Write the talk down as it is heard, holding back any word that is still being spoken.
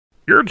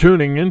You're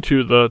tuning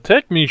into the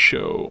TechMe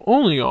Show,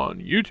 only on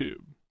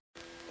YouTube.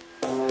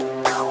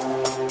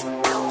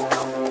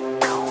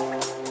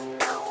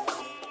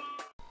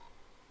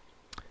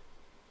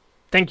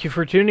 Thank you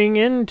for tuning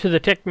in to the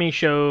TechMe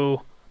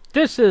Show.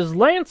 This is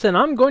Lance, and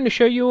I'm going to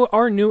show you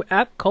our new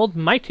app called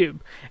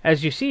MyTube.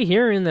 As you see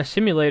here in the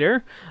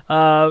simulator,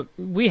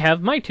 we have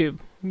MyTube,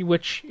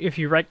 which if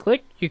you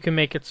right-click, you can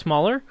make it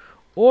smaller,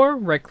 or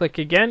right-click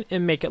again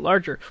and make it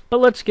larger. But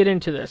let's get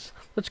into this.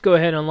 Let's go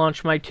ahead and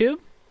launch MyTube.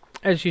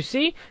 As you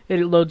see,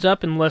 it loads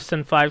up in less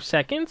than 5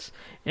 seconds,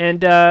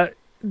 and the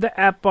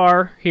app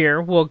bar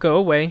here will go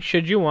away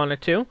should you want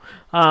it to.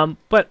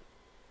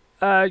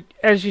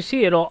 As you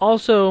see, it'll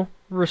also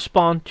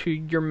respond to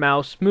your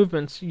mouse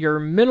movements, your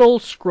middle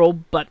scroll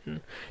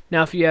button.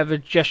 Now, if you have a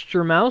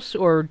gesture mouse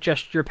or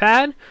gesture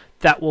pad,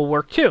 that will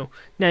work too.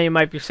 Now, you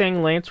might be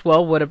saying, Lance,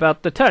 well, what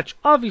about the touch?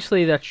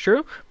 Obviously, that's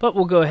true, but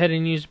we'll go ahead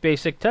and use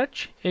basic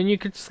touch, and you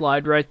could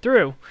slide right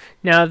through.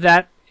 Now,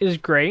 that is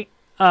great.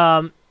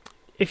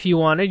 If you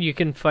wanted, you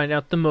can find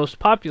out the most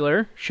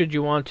popular, should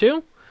you want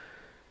to.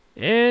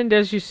 And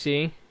as you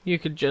see, you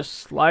could just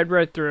slide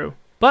right through.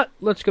 But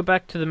let's go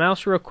back to the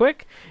mouse real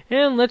quick,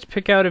 and let's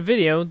pick out a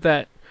video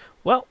that,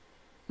 well,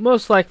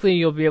 most likely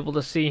you'll be able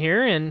to see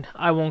here, and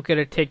I won't get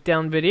a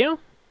takedown video.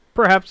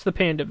 Perhaps the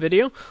panda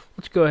video.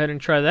 Let's go ahead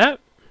and try that.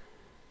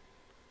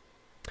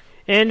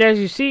 And as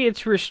you see,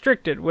 it's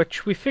restricted,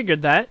 which we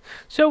figured that.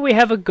 So we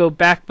have a go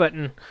back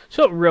button.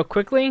 So real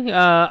quickly,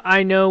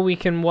 I know we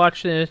can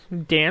watch the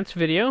dance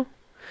video.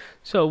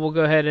 So we'll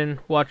go ahead and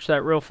watch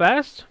that real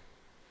fast.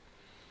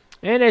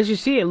 And as you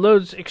see, it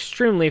loads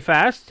extremely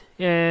fast,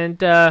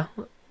 and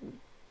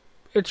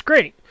it's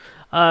great.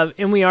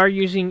 And we are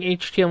using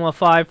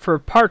HTML5 for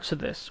parts of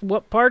this.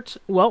 What parts?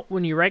 Well,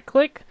 when you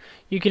right-click,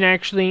 you can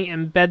actually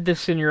embed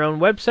this in your own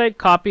website,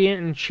 copy it,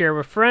 and share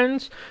with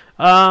friends.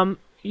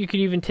 You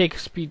could even take a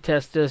speed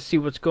test to see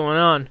what's going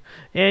on.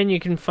 And you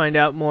can find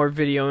out more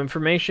video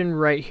information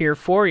right here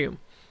for you.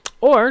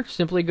 Or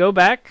simply go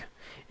back.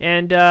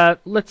 And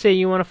let's say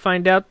you want to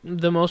find out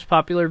the most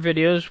popular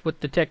videos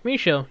with the TechMe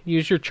Show.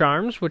 Use your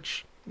charms,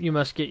 which you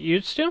must get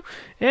used to.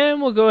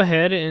 And we'll go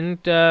ahead and,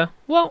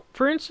 well,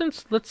 for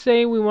instance, let's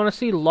say we want to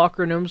see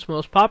Locker Gnome's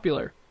most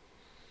popular.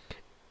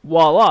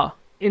 Voila!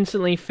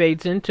 Instantly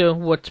fades into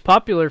what's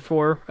popular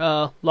for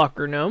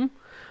Locker Gnome,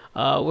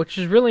 which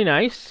is really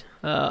nice.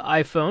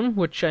 iPhone,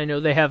 which I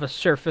know they have a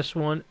Surface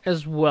one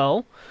as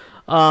well.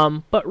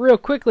 But real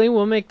quickly,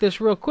 we'll make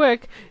this real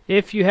quick.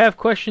 If you have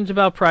questions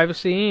about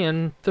privacy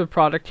and the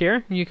product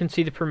here, you can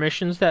see the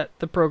permissions that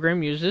the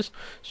program uses,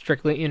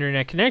 strictly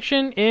internet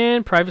connection,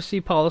 and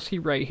privacy policy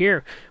right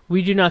here.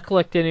 We do not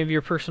collect any of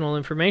your personal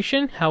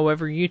information.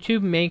 However,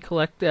 YouTube may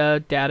collect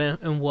data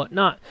and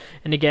whatnot.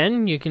 And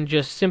again, you can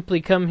just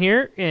simply come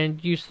here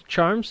and use the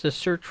charms to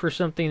search for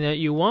something that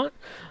you want.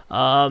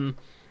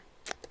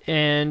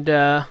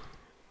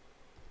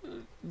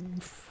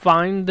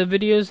 Find the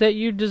videos that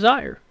you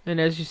desire.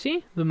 And as you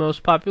see, the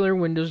most popular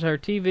Windows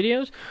RT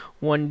videos.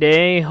 One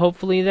day,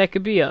 hopefully that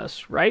could be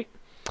us, right?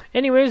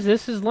 Anyways,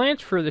 this is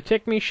Lance for the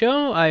TechMe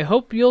Show. I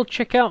hope you'll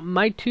check out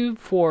MyTube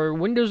for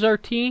Windows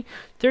RT,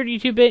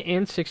 32-bit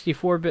and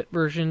 64-bit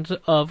versions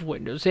of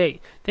Windows 8.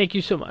 Thank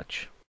you so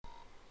much.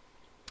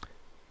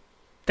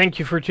 Thank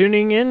you for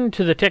tuning in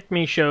to the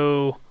TechMe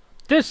Show.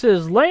 This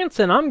is Lance,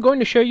 and I'm going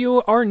to show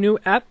you our new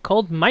app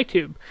called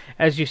MyTube.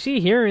 As you see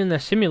here in the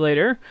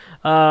simulator,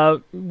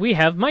 we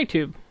have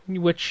MyTube,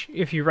 which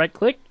if you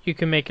right-click, you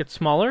can make it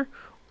smaller,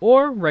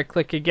 or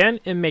right-click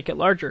again and make it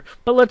larger.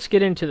 But let's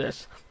get into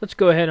this. Let's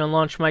go ahead and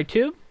launch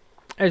MyTube.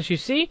 As you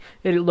see,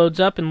 it loads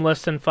up in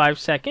less than 5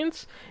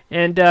 seconds,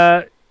 and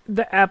the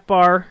app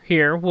bar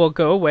here will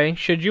go away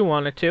should you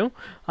want it to.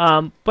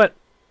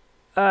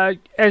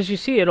 As you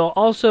see, it'll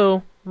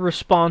also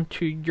respond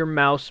to your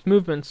mouse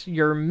movements,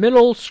 your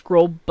middle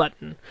scroll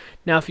button.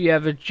 Now, if you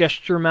have a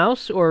gesture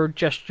mouse or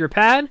gesture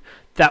pad,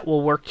 that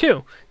will work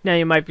too. Now,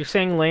 you might be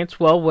saying, Lance,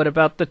 well, what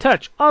about the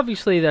touch?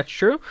 Obviously, that's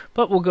true,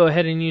 but we'll go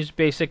ahead and use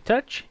basic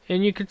touch,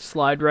 and you could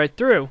slide right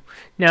through.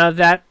 Now,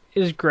 that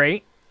is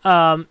great.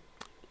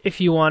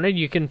 If you wanted,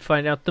 you can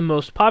find out the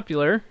most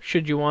popular,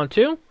 should you want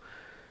to.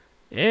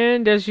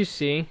 And as you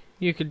see,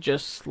 you could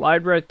just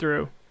slide right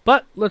through.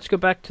 But let's go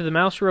back to the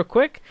mouse real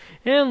quick,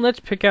 and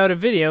let's pick out a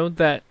video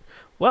that,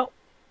 well,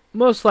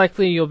 most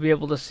likely you'll be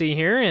able to see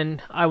here,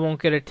 and I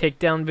won't get a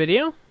takedown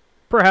video.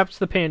 Perhaps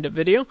the panda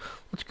video.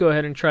 Let's go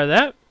ahead and try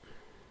that.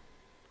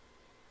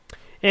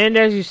 And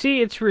as you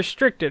see, it's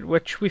restricted,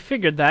 which we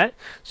figured that.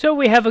 So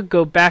we have a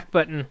go back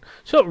button.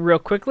 So real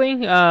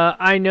quickly,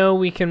 I know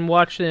we can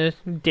watch the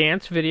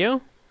dance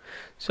video.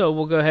 So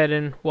we'll go ahead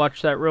and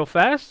watch that real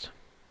fast.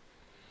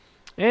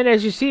 And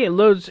as you see, it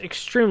loads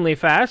extremely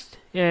fast,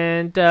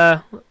 and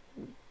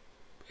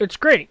it's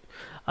great.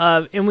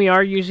 And we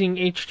are using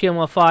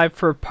HTML5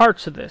 for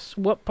parts of this.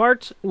 What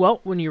parts?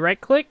 Well, when you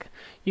right-click,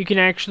 you can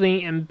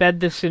actually embed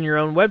this in your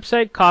own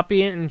website,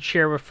 copy it, and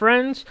share with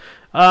friends.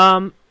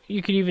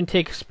 You could even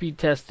take a speed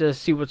test to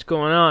see what's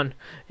going on.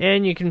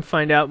 And you can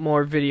find out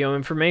more video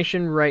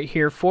information right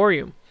here for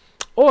you.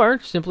 Or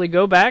simply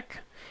go back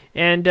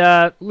And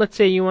let's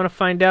say you want to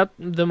find out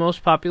the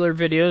most popular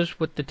videos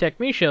with the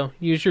TechMe Show.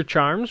 Use your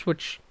charms,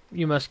 which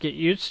you must get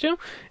used to,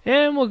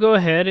 and we'll go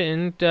ahead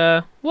and,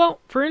 well,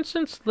 for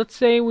instance, let's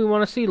say we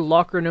want to see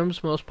Locker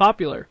Gnome's most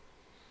popular.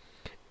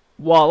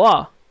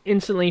 Voila!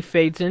 Instantly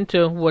fades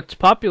into what's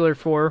popular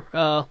for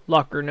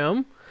Locker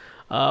Gnome,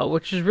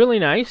 which is really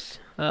nice.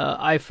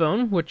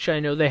 iPhone, which I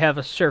know they have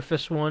a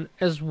Surface one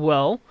as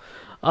well.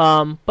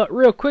 But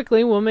real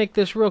quickly, we'll make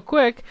this real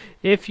quick.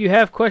 If you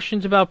have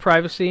questions about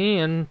privacy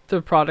and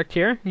the product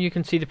here, you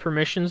can see the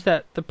permissions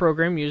that the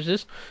program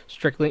uses,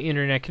 strictly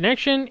internet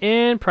connection,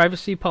 and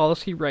privacy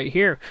policy right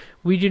here.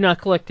 We do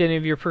not collect any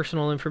of your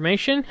personal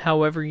information.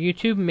 However,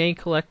 YouTube may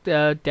collect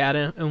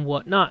data and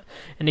whatnot.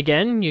 And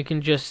again, you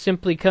can just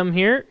simply come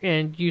here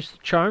and use the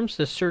charms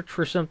to search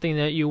for something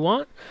that you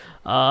want.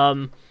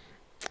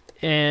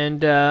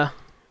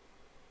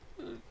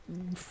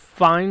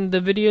 Find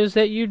the videos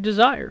that you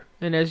desire.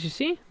 And as you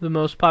see, the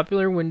most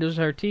popular Windows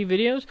RT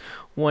videos.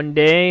 One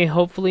day,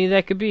 hopefully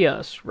that could be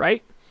us,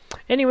 right?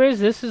 Anyways,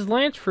 this is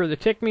Lance for the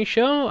TechMe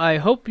Show. I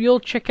hope you'll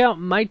check out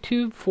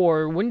MyTube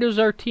for Windows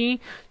RT,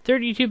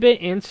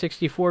 32-bit and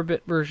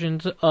 64-bit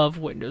versions of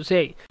Windows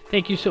 8.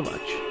 Thank you so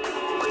much.